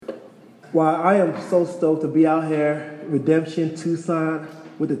Well, I am so stoked to be out here, Redemption Tucson,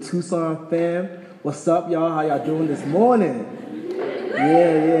 with the Tucson fam. What's up, y'all? How y'all doing this morning?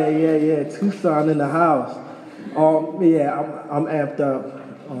 Yeah. Tucson in the house. I'm amped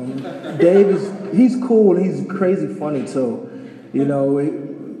up. Dave he's cool and he's crazy funny too. You know,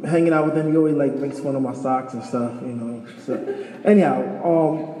 hanging out with him, he always like makes fun of my socks and stuff. You know. So anyhow,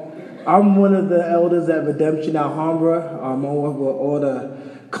 I'm one of the elders at Redemption Alhambra. I'm over all the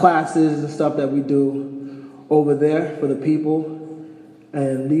classes and stuff that we do over there for the people.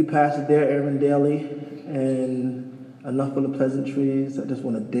 And lead pastor there, Aaron Daly. And enough of the pleasantries. I just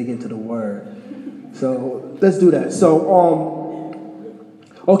want to dig into the word. So let's do that. So,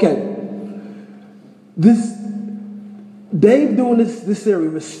 okay. This Dave doing this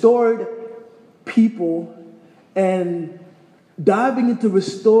series, restored people, and diving into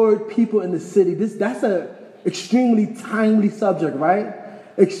restored people in the city. That's a extremely timely subject, right?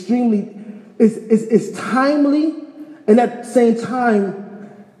 Extremely, it's timely, and at the same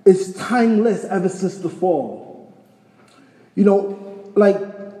time, it's timeless ever since the fall. You know, like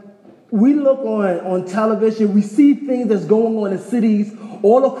we look on television, we see things that's going on in cities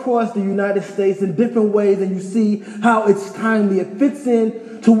all across the United States in different ways, and you see how it's timely. It fits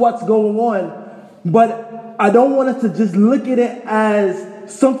in to what's going on. But I don't want us to just look at it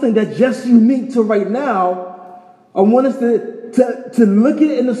as something that's just unique to right now. I want us to look at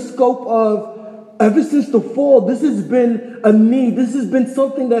it in the scope of ever since the fall, this has been a need. This has been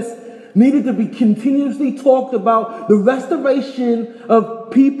something that's needed to be continuously talked about, the restoration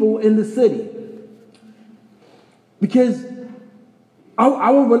of people in the city. Because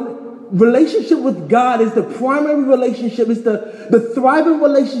our relationship with God is the primary relationship. It's the thriving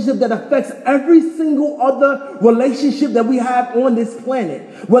relationship that affects every single other relationship that we have on this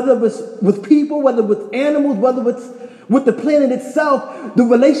planet. Whether it's with people, whether with animals, whether it's with the planet itself, the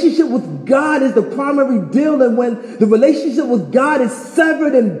relationship with God is the primary deal. And when the relationship with God is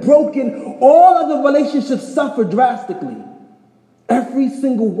severed and broken, all other relationships suffer drastically. Every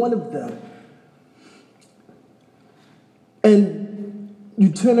single one of them. And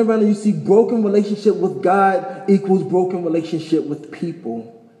you turn around and you see broken relationship with God equals broken relationship with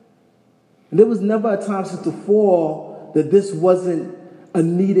people. And there was never a time since the fall that this wasn't a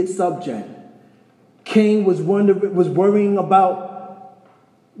needed subject. Cain was worrying about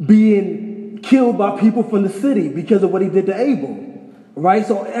being killed by people from the city because of what he did to Abel. Right?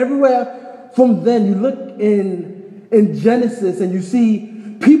 So everywhere from then, you look in Genesis and you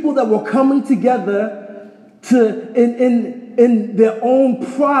see people that were coming together to in their own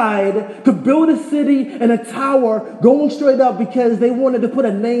pride to build a city and a tower going straight up because they wanted to put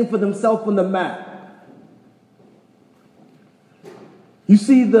a name for themselves on the map. You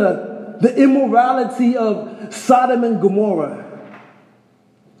see the immorality of Sodom and Gomorrah.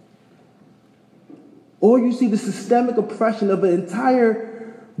 Or you see the systemic oppression of an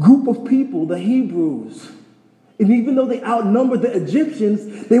entire group of people, the Hebrews. And even though they outnumbered the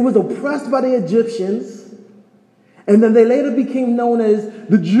Egyptians, they was oppressed by the Egyptians. And then they later became known as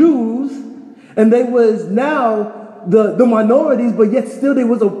the Jews, and they was now the minorities, but yet still they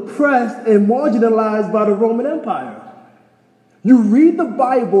was oppressed and marginalized by the Roman Empire. You read the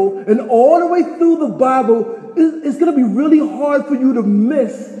Bible, and all the way through the Bible, it's going to be really hard for you to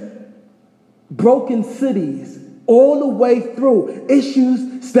miss broken cities all the way through.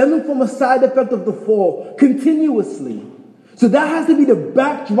 Issues stemming from a side effect of the fall continuously. So that has to be the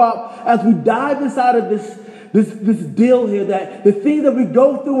backdrop as we dive inside of this deal here, that the things that we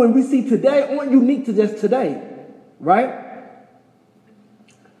go through and we see today aren't unique to just today, right?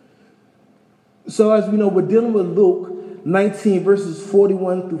 So as we know, we're dealing with Luke 19 verses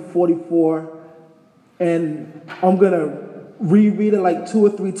 41 through 44, and I'm going to reread it like 2 or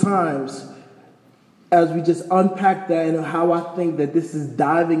 3 times as we just unpack that and how I think that this is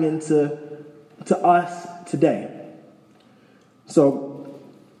diving into us today. So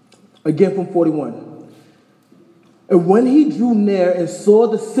again from 41. And when he drew near and saw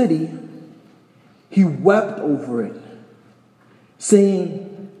the city, he wept over it,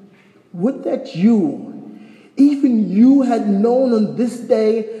 saying, would that you, even you, had known on this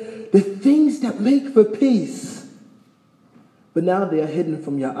day the things that make for peace. But now they are hidden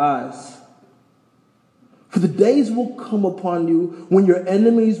from your eyes. For the days will come upon you when your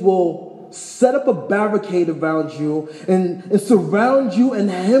enemies will set up a barricade around you and surround you and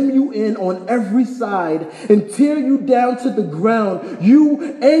hem you in on every side and tear you down to the ground,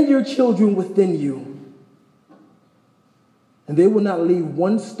 you and your children within you. And they will not leave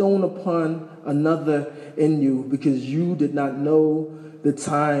one stone upon another in you because you did not know the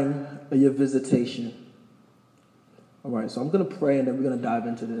time of your visitation. All right, so I'm going to pray and then we're going to dive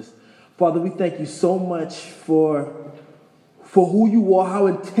into this. Father, we thank you so much for who you are, how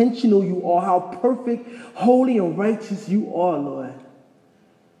intentional you are, how perfect, holy, and righteous you are, Lord.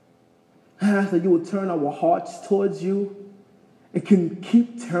 I ask that you will turn our hearts towards you. It can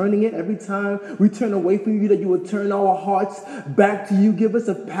keep turning it every time we turn away from you, that you will turn our hearts back to you. Give us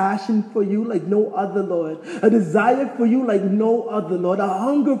a passion for you like no other, Lord. A desire for you like no other, Lord. A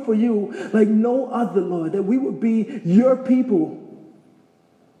hunger for you like no other, Lord. That we would be your people.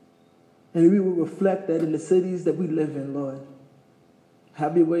 And we will reflect that in the cities that we live in, Lord.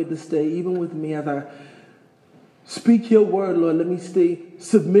 Have your way this day, even with me as I speak your word, Lord. Let me stay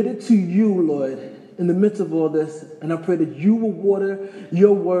submitted to you, Lord, in the midst of all this. And I pray that you will water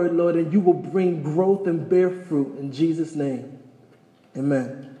your word, Lord, and you will bring growth and bear fruit in Jesus' name.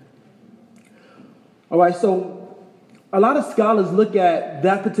 Amen. All right, so a lot of scholars look at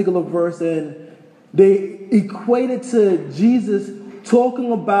that particular verse and they equate it to Jesus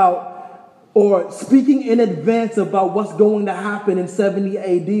talking about or speaking in advance about what's going to happen in 70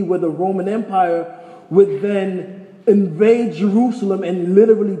 AD, where the Roman Empire would then invade Jerusalem and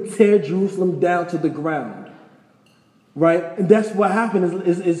literally tear Jerusalem down to the ground, right? And that's what happened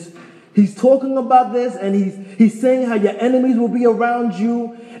is he's talking about this, and he's saying how your enemies will be around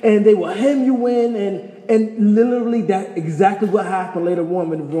you and they will hem you in, and literally that exactly what happened later on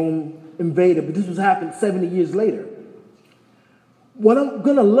when Rome invaded. But this was happened 70 years later. What I'm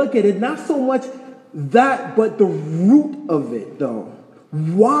going to look at it, not so much that, but the root of it, though.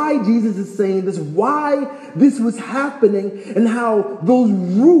 Why Jesus is saying this, why this was happening, and how those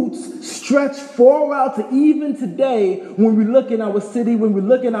roots stretch far out to even today when we look in our city, when we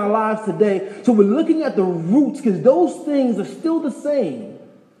look in our lives today. So we're looking at the roots because those things are still the same.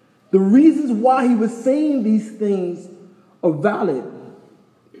 The reasons why he was saying these things are valid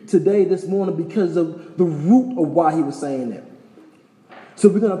today, this morning, because of the root of why he was saying it. So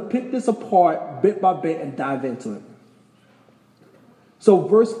we're going to pick this apart bit by bit and dive into it. So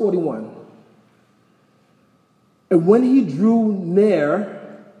verse 41. And when he drew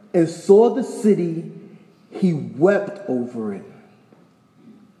near and saw the city, he wept over it.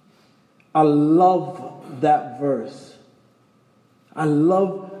 I love that verse. I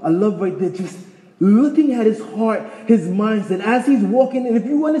love right there, just looking at his heart, his mindset, as he's walking. And if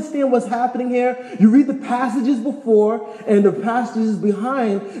you understand what's happening here, you read the passages before and the passages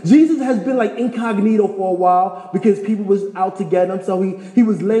behind. Jesus has been like incognito for a while because people was out to get him. So he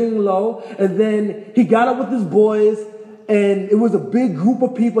was laying low, and then he got up with his boys, and it was a big group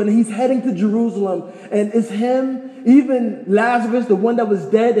of people, and he's heading to Jerusalem. And it's him, even Lazarus, the one that was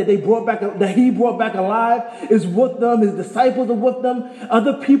dead, that he brought back alive, is with them. His disciples are with them.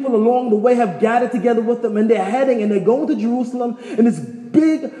 Other people along the way have gathered together with them, and they're heading, and they're going to Jerusalem, and this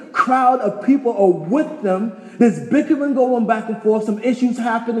big crowd of people are with them. There's bickering going back and forth, some issues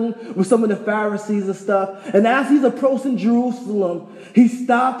happening with some of the Pharisees and stuff. And as he's approaching Jerusalem, he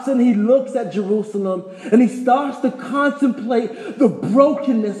stops and he looks at Jerusalem, and he starts to contemplate the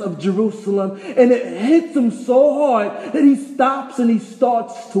brokenness of Jerusalem. And it hits him so hard that he stops and he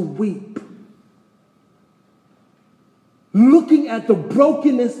starts to weep. Looking at the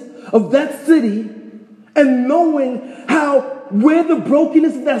brokenness of that city and knowing how where the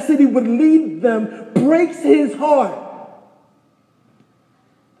brokenness of that city would lead them breaks his heart.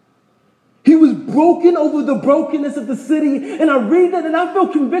 He was broken over the brokenness of the city. And I read that and I feel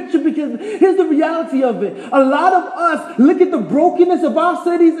conviction, because here's the reality of it. A lot of us look at the brokenness of our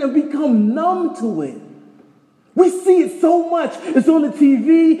cities and become numb to it. We see it so much. It's on the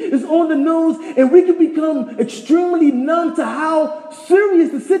TV, it's on the news, and we can become extremely numb to how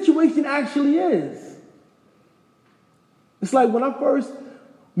serious the situation actually is. It's like when I first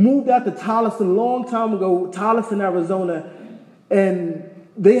moved out to Tolleson a long time ago, Tolleson, Arizona, and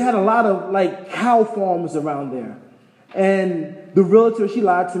they had a lot of like cow farms around there. And the realtor, she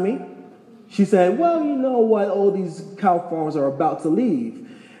lied to me. She said, well, you know what? All these cow farms are about to leave.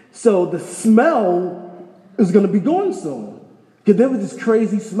 So the smell is going to be gone soon. Because there was this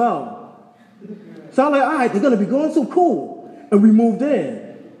crazy smell. So I'm like, all right, they're going to be gone, so cool. And we moved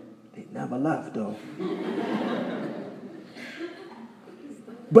in. They never left, though.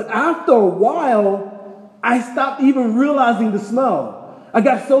 But after a while, I stopped even realizing the smell. I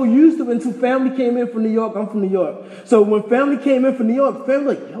got so used to it until family came in from New York. I'm from New York. So when family came in from New York,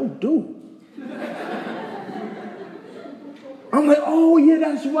 family like, yo, dude. I'm like, oh, yeah,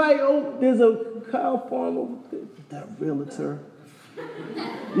 that's right. Oh, there's a cow farm over there. That realtor.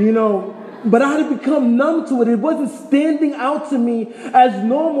 You know, but I had become numb to it. It wasn't standing out to me as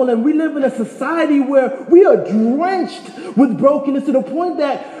normal. And we live in a society where we are drenched with brokenness to the point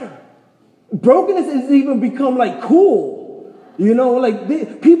that brokenness has even become like cool. You know,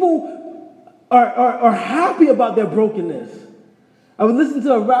 like people are happy about their brokenness. I was listening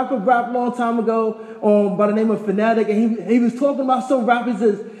to a rapper rap a long time ago by the name of Fanatic, and he was talking about some rappers.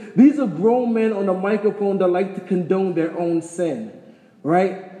 Says, these are grown men on the microphone that like to condone their own sin,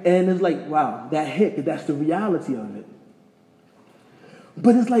 right? And it's like, wow, that hit, 'cause that's the reality of it.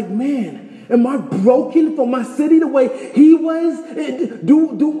 But it's like, man, am I broken for my city the way he was?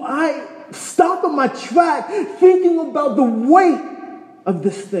 Do I stop in my track thinking about the weight of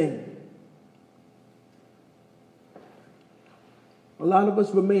this thing? A lot of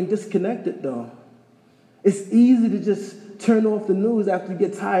us remain disconnected, though. It's easy to just turn off the news after you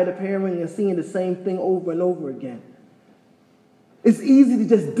get tired of hearing and seeing the same thing over and over again. It's easy to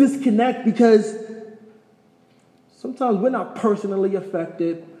just disconnect because sometimes we're not personally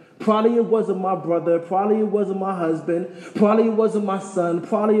affected. Probably it wasn't my brother. Probably it wasn't my husband. Probably it wasn't my son.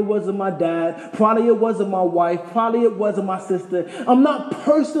 Probably it wasn't my dad. Probably it wasn't my wife. Probably it wasn't my sister. I'm not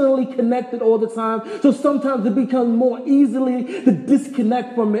personally connected all the time, so sometimes it becomes more easily to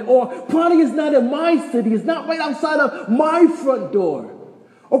disconnect from it. Or probably it's not in my city. It's not right outside of my front door.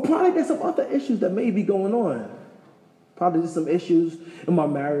 Or probably there's some other issues that may be going on. Probably there's some issues in my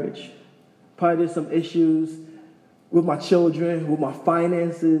marriage. Probably there's some issues with my children, with my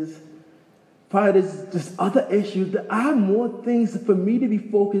finances. Probably there's just other issues that I have more things for me to be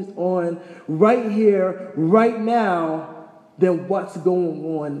focused on right here, right now, than what's going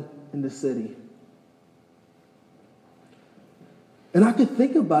on in the city. And I could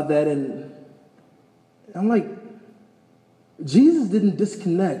think about that, and I'm like, Jesus didn't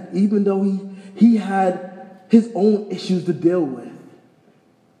disconnect, even though he had his own issues to deal with.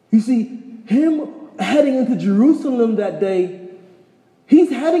 You see, him heading into Jerusalem that day,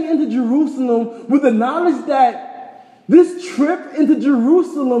 he's heading into Jerusalem with the knowledge that this trip into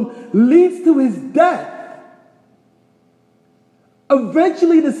Jerusalem leads to his death.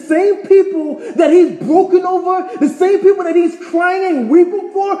 Eventually, the same people that he's broken over, the same people that he's crying and weeping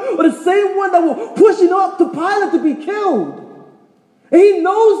for, are the same one that were pushing up to Pilate to be killed. And he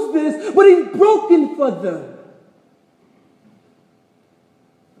knows this, but he's broken for them.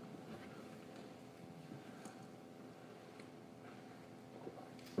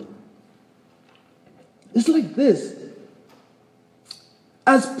 It's like this.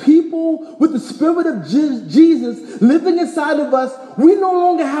 As people with the Spirit of Jesus living inside of us, we no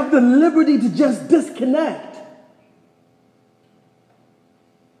longer have the liberty to just disconnect.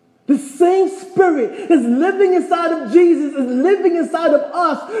 The same Spirit that's living inside of Jesus is living inside of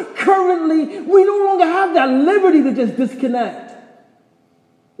us. Currently, we no longer have that liberty to just disconnect.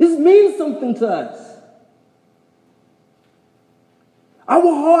 This means something to us. Our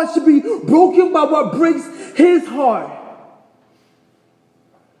heart should be broken by what breaks his heart.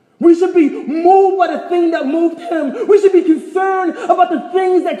 We should be moved by the thing that moved him. We should be concerned about the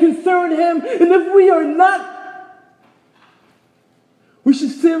things that concern him. And if we are not, we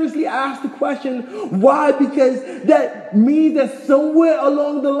should seriously ask the question, why? Because that means that somewhere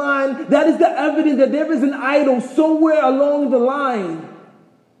along the line, that is the evidence that there is an idol somewhere along the line.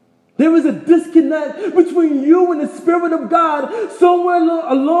 There is a disconnect between you and the Spirit of God. Somewhere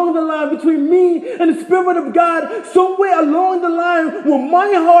along the line between me and the Spirit of God. Somewhere along the line where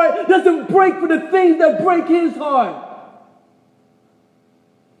my heart doesn't break for the things that break his heart.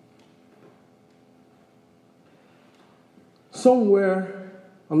 Somewhere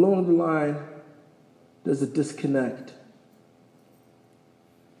along the line there's a disconnect.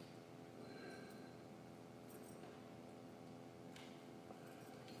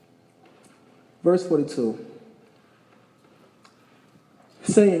 Verse 42,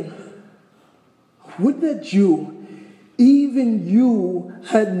 saying, would that you, even you,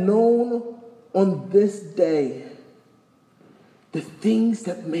 had known on this day the things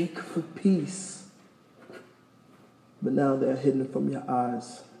that make for peace, but now they're hidden from your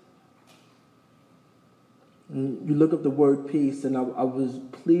eyes. And you look up the word peace, and I was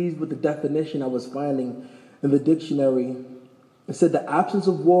pleased with the definition I was finding in the dictionary. It said the absence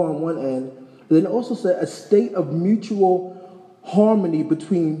of war on one end, but then it also said a state of mutual harmony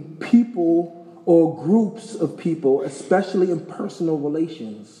between people or groups of people, especially in personal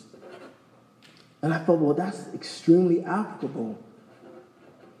relations. And I thought, well, that's extremely applicable.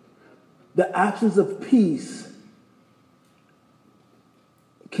 The absence of peace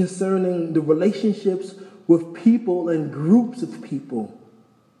concerning the relationships with people and groups of people.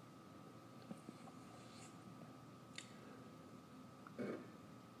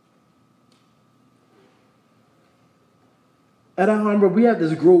 At Alhambra, we have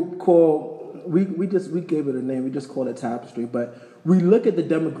this group called, we gave it a name, we just call it Tapestry, but we look at the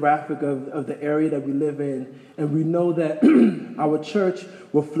demographic of the area that we live in, and we know that our church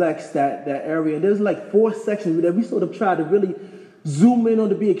reflects that area. And there's like 4 sections that we sort of try to really zoom in on,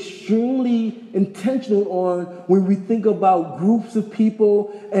 to be extremely intentional on when we think about groups of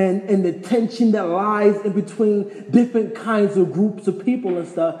people and the tension that lies in between different kinds of groups of people and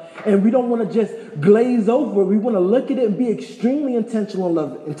stuff. And we don't want to just glaze over. We want to look at it and be extremely intentional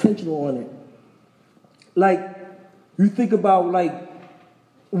on it. Like, you think about like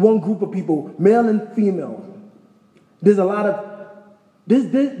one group of people, male and female. There's a lot of there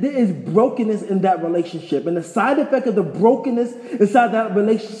is brokenness in that relationship, and the side effect of the brokenness inside that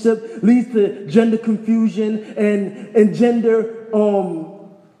relationship leads to gender confusion and gender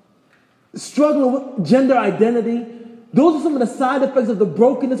struggling with gender identity. Those are some of the side effects of the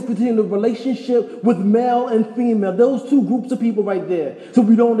brokenness between the relationship with male and female. Those 2 groups of people right there. So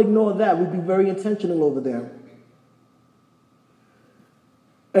we don't ignore that. We be very intentional over there.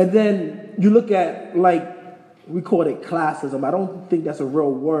 And then you look at, like, we call it classism. I don't think that's a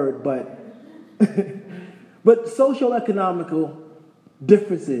real word, but but social-economical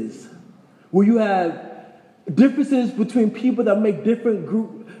differences, where you have differences between people that make different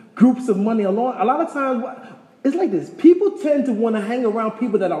groups of money. A lot of times, it's like this. People tend to want to hang around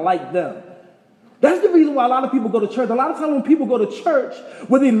people that are like them. That's the reason why a lot of people go to church. A lot of times when people go to church,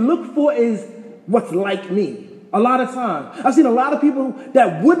 what they look for is what's like me. A lot of times. I've seen a lot of people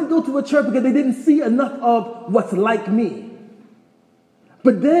that wouldn't go to a church because they didn't see enough of what's like me.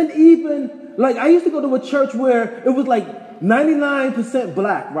 But then even, like, I used to go to a church where it was like 99%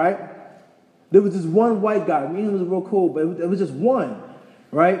 black, right? There was this one white guy. Me, it was real cool, but it was just one,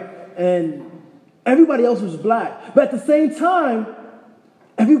 right? And everybody else was black. But at the same time,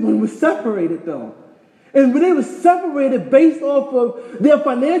 everyone was separated, though. And when they were separated based off of their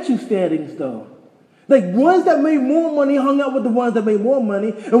financial standings, though. Like, ones that made more money hung out with the ones that made more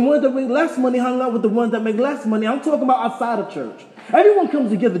money, and ones that made less money hung out with the ones that make less money. I'm talking about outside of church. Everyone comes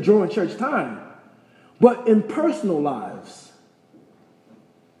together during church time. But in personal lives,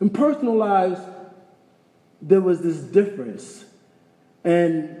 there was this difference.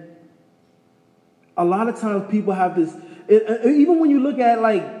 And a lot of times people have this, even when you look at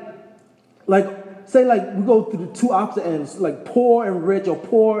say like we go through the 2 opposite ends, like poor and rich, or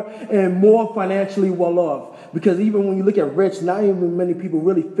poor and more financially well off. Because even when you look at rich, not even many people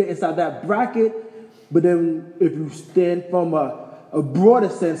really fit inside that bracket. But then if you stand from a broader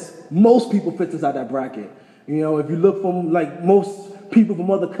sense, most people fit inside that bracket. You know, if you look from, like, most people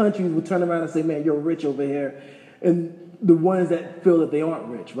from other countries would turn around and say, man, you're rich over here. And the ones that feel that they aren't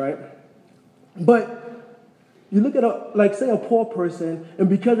rich, right? But you look at, say, a poor person, and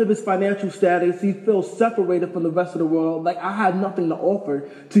because of his financial status, he feels separated from the rest of the world. Like, I have nothing to offer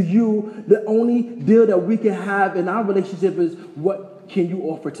to you. The only deal that we can have in our relationship is, what can you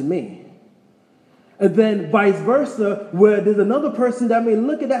offer to me? And then vice versa, where there's another person that may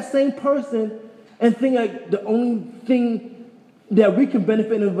look at that same person and think like the only thing that we can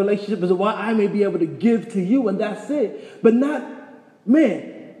benefit in a relationship is what I may be able to give to you, and that's it. But not,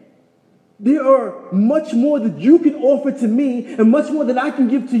 man, there are much more that you can offer to me and much more that I can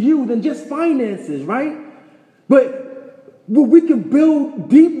give to you than just finances, right? But we can build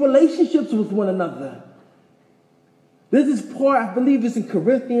deep relationships with one another. There's this part, I believe it's in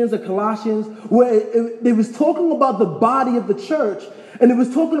Corinthians or Colossians, where it was talking about the body of the church, and it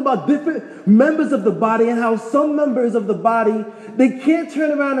was talking about different members of the body and how some members of the body, they can't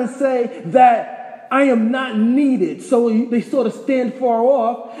turn around and say that I am not needed. So they sort of stand far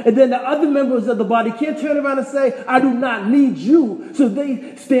off. And then the other members of the body can't turn around and say, I do not need you. So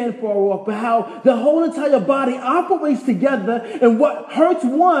they stand far off. But how the whole entire body operates together, and what hurts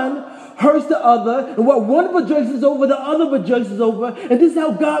one hurts the other. And what one rejoices over, the other rejoices over. And this is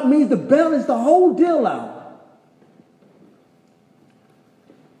how God means to balance the whole deal out.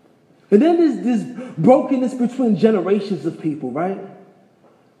 And then there's this brokenness between generations of people, right?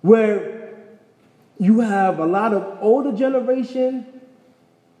 Where you have a lot of older generation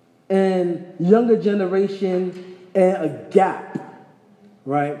and younger generation and a gap,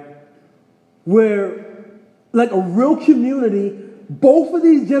 right? Where, like a real community, both of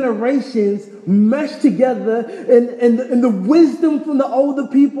these generations mesh together, and the wisdom from the older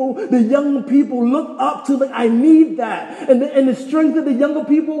people, the younger people look up to, like, I need that. And the strength of the younger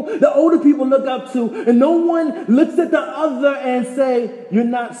people, the older people look up to. And no one looks at the other and say, you're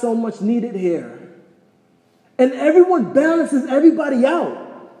not so much needed here. And everyone balances everybody out.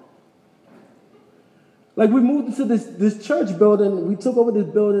 Like, we moved into this church building. We took over this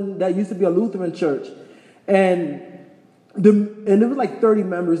building that used to be a Lutheran church. And there was like 30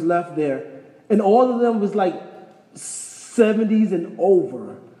 members left there. And all of them was like 70s and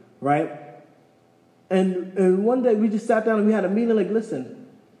over, right? And one day we just sat down and we had a meeting like, listen,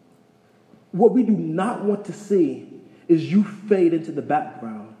 what we do not want to see is you fade into the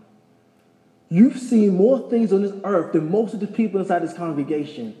background. You've seen more things on this earth than most of the people inside this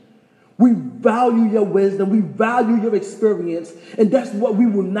congregation. We value your wisdom. We value your experience. And that's what we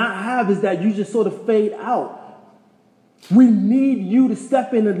will not have, is that you just sort of fade out. We need you to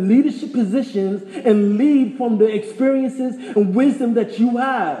step into leadership positions and lead from the experiences and wisdom that you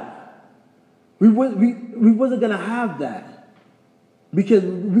have. We wasn't going to have that, because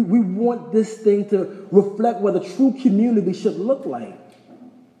we want this thing to reflect what a true community should look like.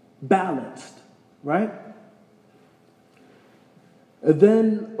 Balanced, right? And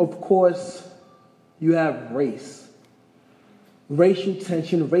then, of course, you have race. Racial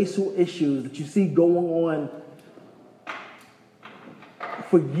tension, racial issues that you see going on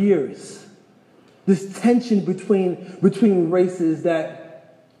for years. This tension between races that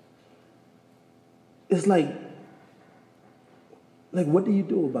it's like what do you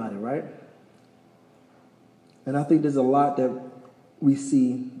do about it, right? And I think there's a lot that we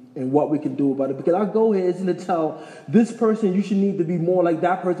see and what we can do about it. Because our goal here isn't to tell this person you should need to be more like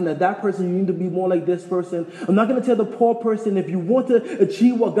that person, that person you need to be more like this person. I'm not going to tell the poor person, if you want to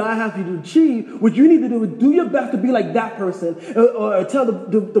achieve what God has you to achieve, what you need to do is do your best to be like that person. Or tell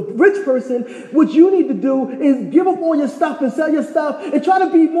the rich person, what you need to do is give up all your stuff and sell your stuff and try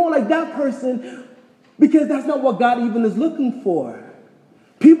to be more like that person, because that's not what God even is looking for.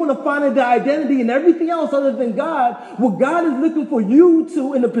 People are finding their identity in everything else other than God. What God is looking for you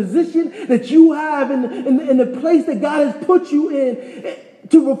to, in the position that you have, in the place that God has put you in,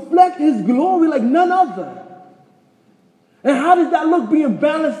 to reflect His glory like none other. And how does that look being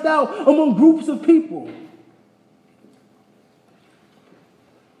balanced out among groups of people?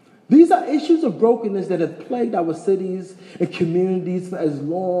 These are issues of brokenness that have plagued our cities and communities for as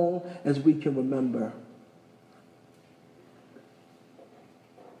long as we can remember.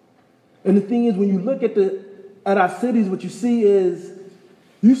 And the thing is, when you look at our cities, what you see is,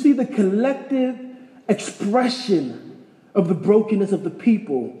 you see the collective expression of the brokenness of the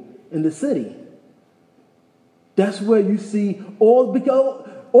people in the city. That's where you see all the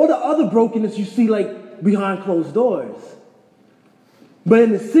other brokenness you see like behind closed doors. But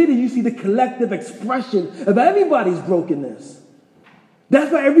in the city, you see the collective expression of everybody's brokenness.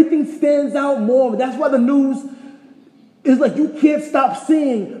 That's why everything stands out more. That's why the news is like you can't stop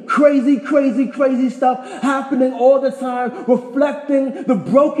seeing crazy stuff happening all the time, reflecting the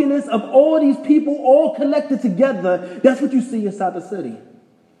brokenness of all these people all connected together. That's what you see inside the city.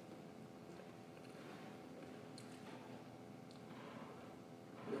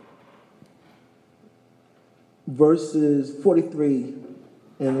 Verses 43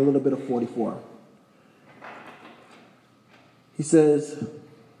 and a little bit of 44. He says,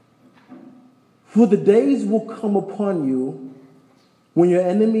 "For the days will come upon you when your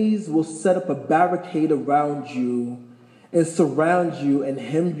enemies will set up a barricade around you and surround you and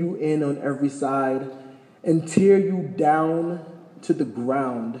hem you in on every side and tear you down to the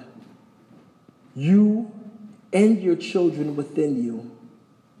ground, you and your children within you."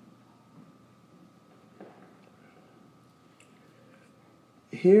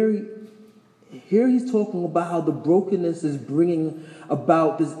 Here he's talking about how the brokenness is bringing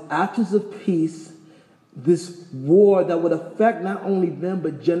about this absence of peace, this war that would affect not only them,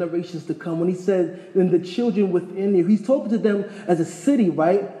 but generations to come. When he says, "and the children within you," he's talking to them as a city,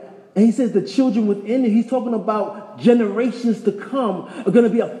 right? And he says the children within you, he's talking about generations to come are going to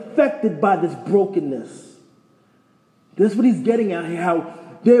be affected by this brokenness. That's what he's getting at here, how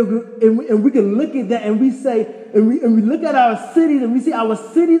and we can look at that and we say, and we look at our cities and we see our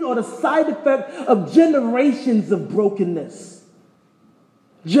cities are the side effect of generations of brokenness.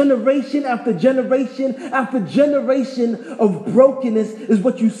 Generation after generation after generation of brokenness is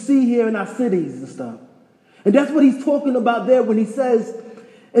what you see here in our cities and stuff. And that's what he's talking about there when he says,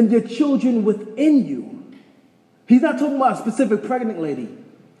 "and their children within you." He's not talking about a specific pregnant lady.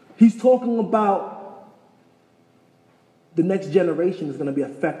 He's talking about the next generation is going to be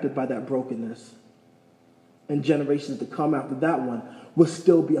affected by that brokenness. And generations to come after that one will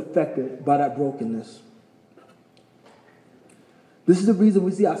still be affected by that brokenness. This is the reason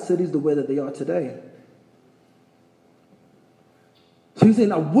we see our cities the way that they are today. So he's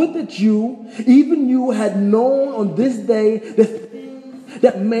saying, "I would that you, even you, had known on this day the things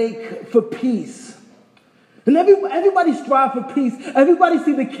that make for peace." And everybody strive for peace. Everybody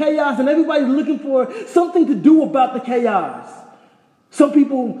see the chaos and everybody's looking for something to do about the chaos. Some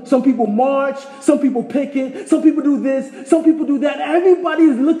people march, some people picket, some people do this, some people do that. Everybody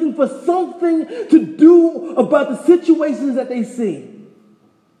is looking for something to do about the situations that they see.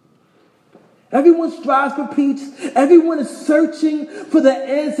 Everyone strives for peace. Everyone is searching for the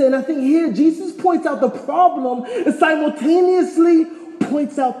answer. And I think here Jesus points out the problem and simultaneously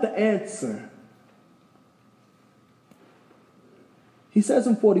points out the answer. He says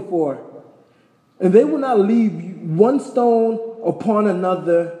in 44, and they will not leave one stone upon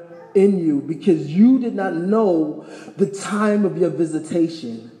another in you because you did not know the time of your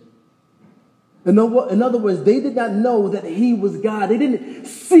visitation. In other words, they did not know that he was God. They didn't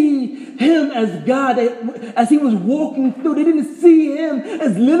see him as God as he was walking through. They didn't see him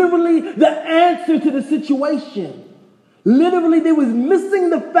as literally the answer to the situation. Literally, they was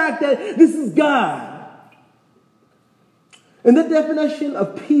missing the fact that this is God. In the definition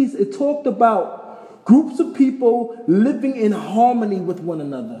of peace, it talked about groups of people living in harmony with one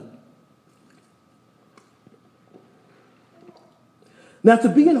another. Now, to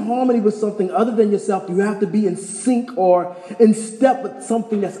be in harmony with something other than yourself, you have to be in sync or in step with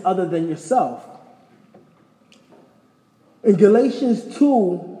something that's other than yourself. In Galatians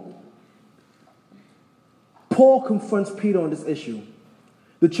 2, Paul confronts Peter on this issue.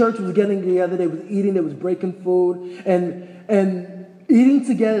 The church was getting together, they was eating, they was breaking food, and eating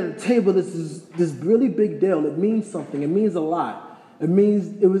together at a table is this really big deal. It means something. It means a lot.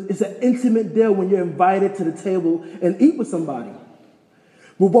 It's an intimate deal when you're invited to the table and eat with somebody.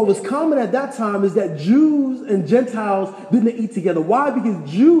 But what was common at that time is that Jews and Gentiles didn't eat together. Why? Because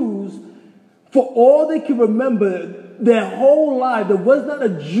Jews, for all they can remember their whole life, there was not a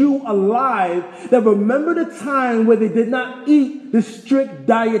Jew alive that remembered a time where they did not eat the strict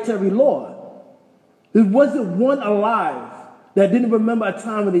dietary law. There wasn't one alive that didn't remember a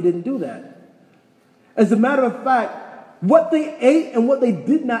time when they didn't do that. As a matter of fact, what they ate and what they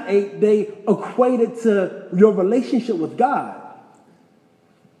did not eat, they equated to your relationship with God.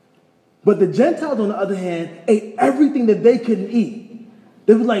 But the Gentiles, on the other hand, ate everything that they couldn't eat.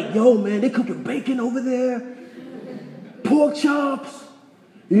 They was like, yo, man, they cooking bacon over there, pork chops,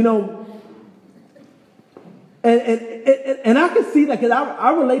 you know. And I can see that because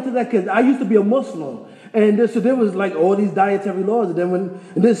I relate to that because I used to be a Muslim. And so there was like all these dietary laws. And then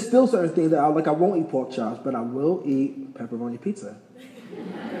there's still certain things that I won't eat pork chops, but I will eat pepperoni pizza.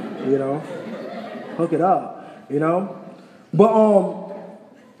 You know, hook it up, you know.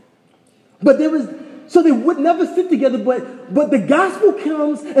 But so they would never sit together, but the gospel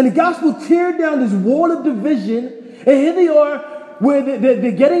comes and the gospel tears down this wall of division, and here they are where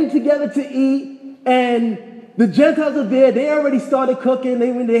they're getting together to eat, and the Gentiles are there. They already started cooking.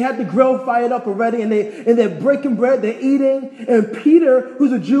 They had the grill fired up already, and they're breaking bread. They're eating, and Peter,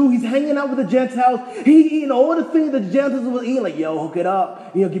 who's a Jew, he's hanging out with the Gentiles. He's eating all the things that the Gentiles were eating, like, yo, hook it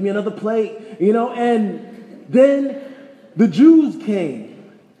up, you know, give me another plate, you know. And then the Jews came.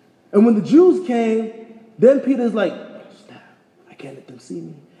 And when the Jews came, then Peter's like, snap, I can't let them see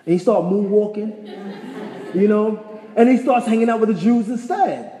me. And he started moonwalking, you know, and he starts hanging out with the Jews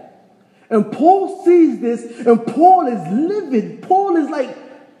instead. And Paul sees this, and Paul is livid. Paul is like,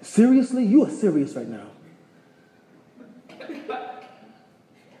 seriously? You are serious right now.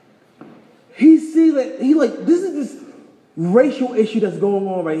 He sees that, this is this racial issue that's going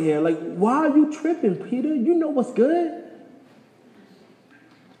on right here. Like, why are you tripping, Peter? You know what's good.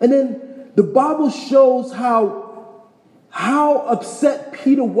 And then the Bible shows how upset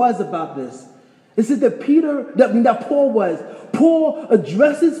Peter was about this. It says that Paul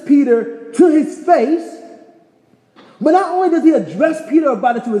addresses Peter to his face. But not only does he address Peter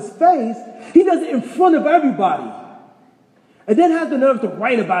about it to his face, he does it in front of everybody. And then has the nerve to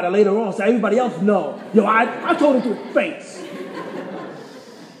write about it later on so everybody else know. Yo, I told him to his face.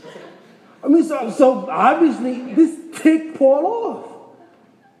 I mean, so obviously this ticked Paul off.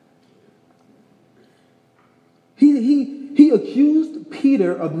 He accused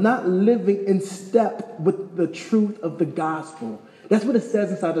Peter of not living in step with the truth of the gospel. That's what it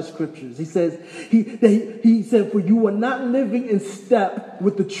says inside the scriptures. He said, for you are not living in step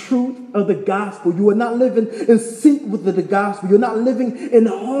with the truth of the gospel. You are not living in sync with the gospel. You're not living in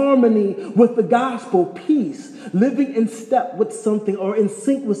harmony with the gospel. Peace. Living in step with something or in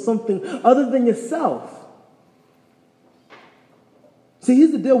sync with something other than yourself. See,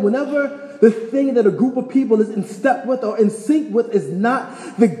 here's the deal. Whenever the thing that a group of people is in step with or in sync with is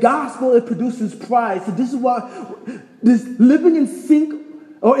not the gospel, it produces pride. So this is why this living in sync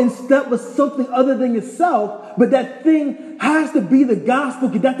or in step with something other than yourself, but that thing has to be the gospel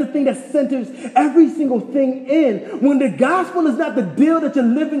because that's the thing that centers every single thing in. When the gospel is not the deal that you're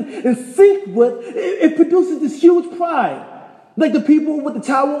living in sync with, it produces this huge pride. Like the people with the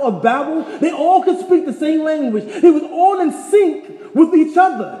Tower of Babel, they all could speak the same language. They was all in sync with each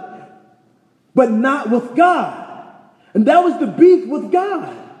other, but not with God. And that was the beef with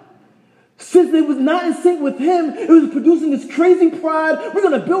God. Since they was not in sync with him, it was producing this crazy pride. We're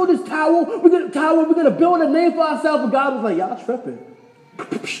going to build this tower. We're going to build a name for ourselves. And God was like, y'all tripping.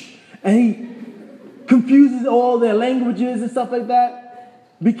 And he confuses all their languages and stuff like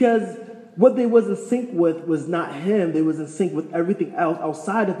that. Because what they was in sync with was not him. They was in sync with everything else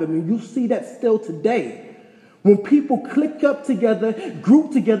outside of him. And you see that still today. When people click up together,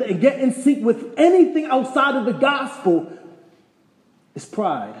 group together, and get in sync with anything outside of the gospel, it's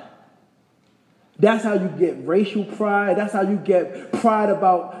pride. That's how you get racial pride. That's how you get pride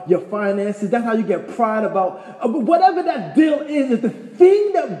about your finances. That's how you get pride about whatever that deal is. If the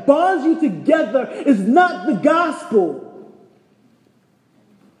thing that bonds you together is not the gospel,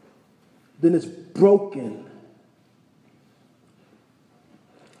 then it's broken.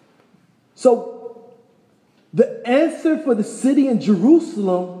 So the answer for the city in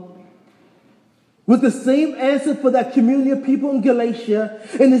Jerusalem was the same answer for that community of people in Galatia,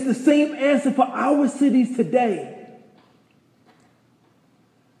 and it's the same answer for our cities today.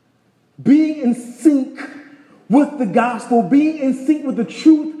 Being in sync with the gospel, being in sync with the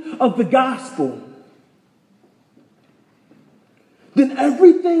truth of the gospel. Then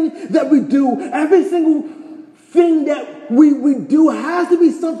everything that we do, every single thing that we do has to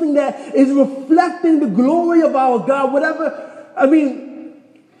be something that is reflecting the glory of our God.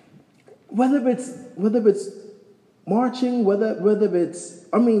 Whether it's marching, whether it's,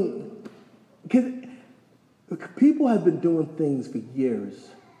 because people have been doing things for years.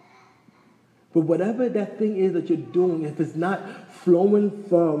 But whatever that thing is that you're doing, if it's not flowing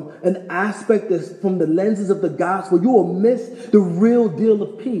from an aspect that's from the lenses of the gospel, you will miss the real deal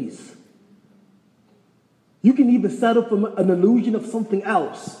of peace. You can even settle for an illusion of something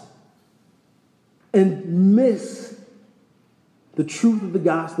else and miss the truth of the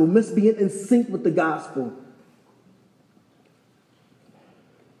gospel, miss being in sync with the gospel.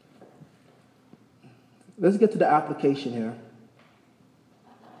 Let's get to the application here.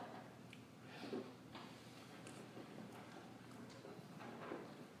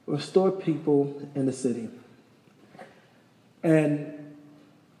 Restore people in the city. And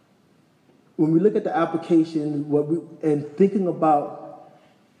when we look at the application, and thinking about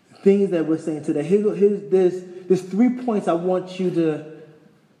things that we're saying today, there's 3 points I want you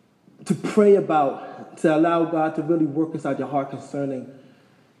to pray about, to allow God to really work inside your heart concerning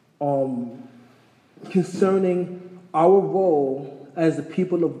our role as the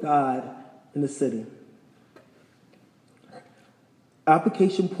people of God in the city.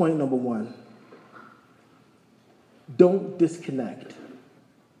 Application point number 1. Don't disconnect.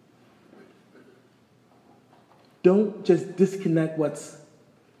 Don't just disconnect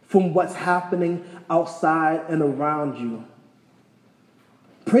from what's happening outside and around you.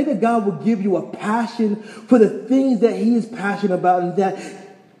 Pray that God will give you a passion for the things that he is passionate about, and that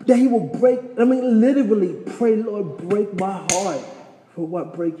he will literally pray, Lord, break my heart for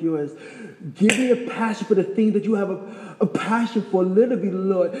what break yours. Give me a passion for the things that you have a passion for. Literally,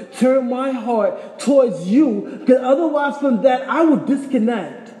 Lord, turn my heart towards you, because otherwise from that I will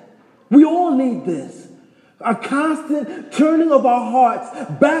disconnect. We all need this. A constant turning of our hearts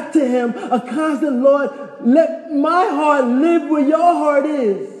back to him. A constant, Lord, let my heart live where your heart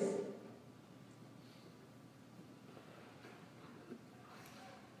is.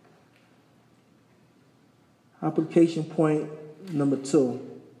 Application point number 2.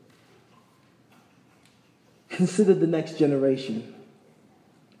 Consider the next generation.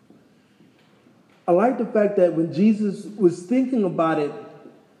 I like the fact that when Jesus was thinking about it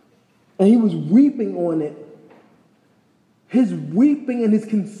and he was weeping on it, his weeping and his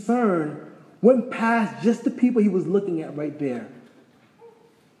concern went past just the people he was looking at right there.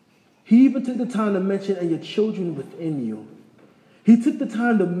 He even took the time to mention, and your children within you. He took the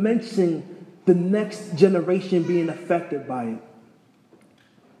time to mention the next generation being affected by it.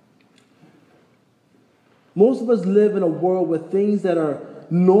 Most of us live in a world where things that are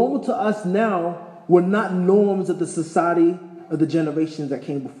normal to us now were not norms of the society of the generations that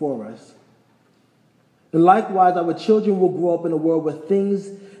came before us. And likewise, our children will grow up in a world where things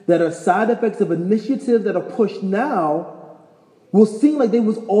that are side effects of initiatives that are pushed now will seem like they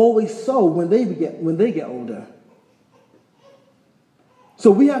was always so when they get older.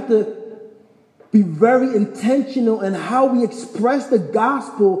 So we have to be very intentional in how we express the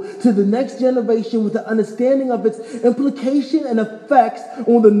gospel to the next generation with the understanding of its implication and effects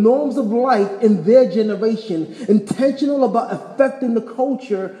on the norms of life in their generation. Intentional about affecting the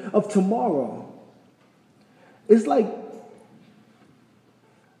culture of tomorrow. It's like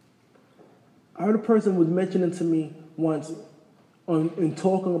I heard a person was mentioning to me once in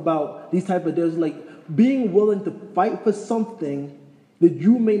talking about these type of deals, like being willing to fight for something that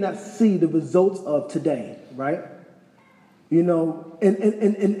you may not see the results of today, right? You know,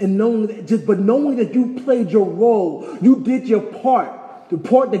 and knowing knowing that you played your role, you did your part, the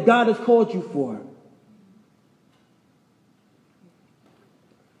part that God has called you for.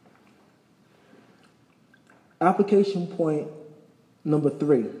 Application point number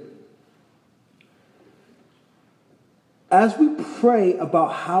 3. As we pray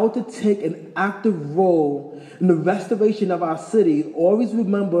about how to take an active role in the restoration of our city, always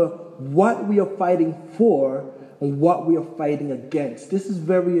remember what we are fighting for and what we are fighting against. This is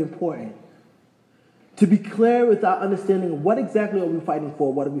very important. To be clear with our understanding of what exactly are we fighting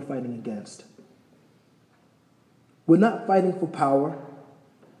for, what are we fighting against. We're not fighting for power.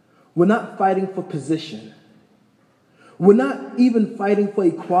 We're not fighting for position. We're not even fighting for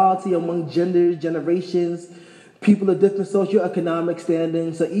equality among genders, generations, people of different socioeconomic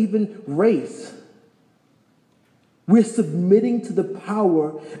standings, or even race. We're submitting to the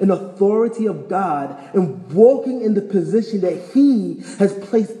power and authority of God and walking in the position that He has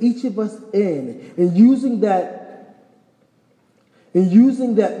placed each of us in, and using that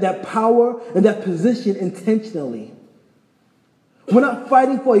power and that position intentionally. We're not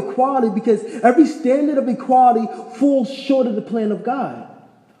fighting for equality because every standard of equality falls short of the plan of God.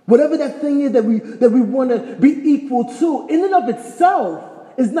 Whatever that thing is that we want to be equal to, in and of itself,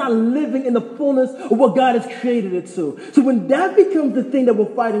 is not living in the fullness of what God has created it to. So when that becomes the thing that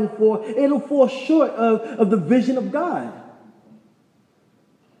we're fighting for, it'll fall short of the vision of God.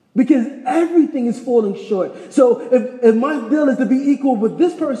 Because everything is falling short. So if my bill is to be equal with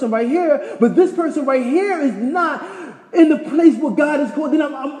this person right here, but this person right here is not in the place where God is called, then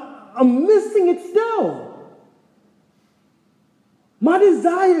I'm missing it still. My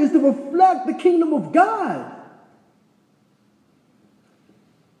desire is to reflect the kingdom of God.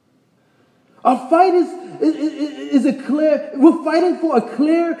 Our fight is a clear, we're fighting for a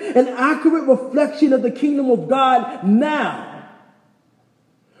clear and accurate reflection of the kingdom of God now.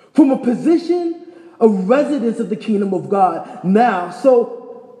 From a position of residence of the kingdom of God now.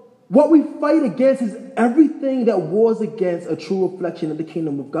 So what we fight against is everything that wars against a true reflection of the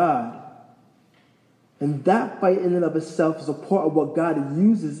kingdom of God. And that fight in and of itself is a part of what God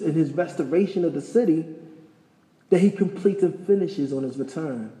uses in His restoration of the city that He completes and finishes on His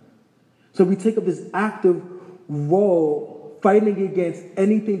return. So we take up this active role fighting against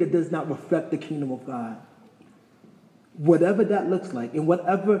anything that does not reflect the kingdom of God. Whatever that looks like, in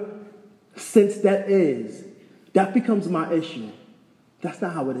whatever sense that is, that becomes my issue. That's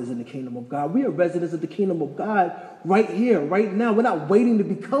not how it is in the kingdom of God. We are residents of the kingdom of God right here, right now. We're not waiting to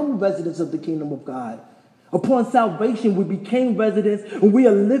become residents of the kingdom of God. Upon salvation, we became residents, and we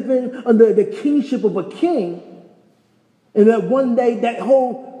are living under the kingship of a king. And that one day, the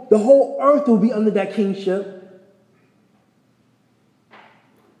whole earth will be under that kingship.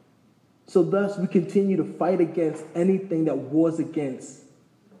 So thus, we continue to fight against anything that wars against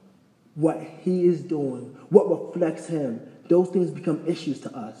what He is doing, what reflects Him. Those things become issues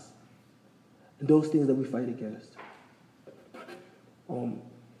to us. And those things that we fight against.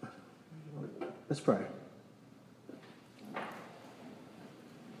 Let's pray.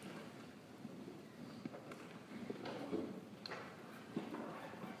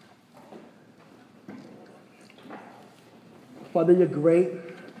 Father, You're great,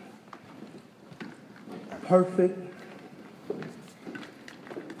 perfect,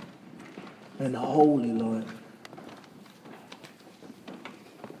 and holy, Lord.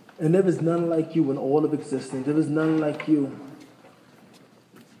 And there is none like You in all of existence. There is none like You.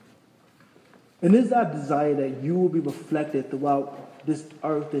 And it is our desire that You will be reflected throughout this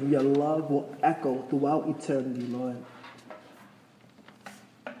earth, and Your love will echo throughout eternity, Lord.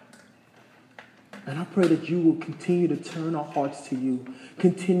 And I pray that You will continue to turn our hearts to You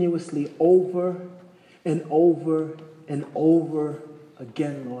continuously over and over and over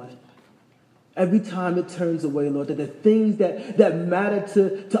again, Lord. Every time it turns away, Lord, that the things that matter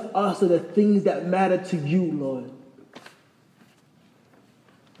to us are the things that matter to You, Lord.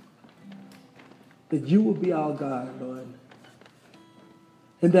 That You will be our God, Lord.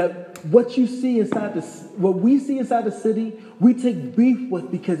 And that what we see inside the city, we take beef with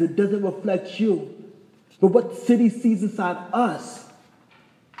because it doesn't reflect You. But what the city sees inside us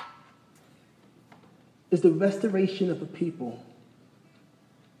is the restoration of a people.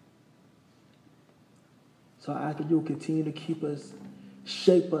 So I ask that You will continue to keep us,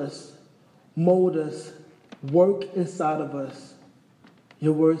 shape us, mold us, work inside of us.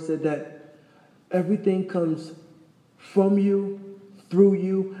 Your word said that everything comes from You, through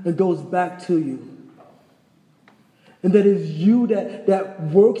you and goes back to you. And that is you that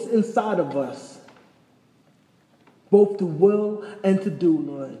works inside of us, both to will and to do,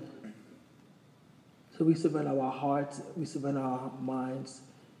 Lord. So we surrender our hearts, we surrender our minds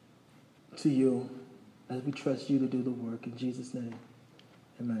to you as we trust you to do the work. In Jesus' name,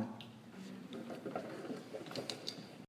 amen.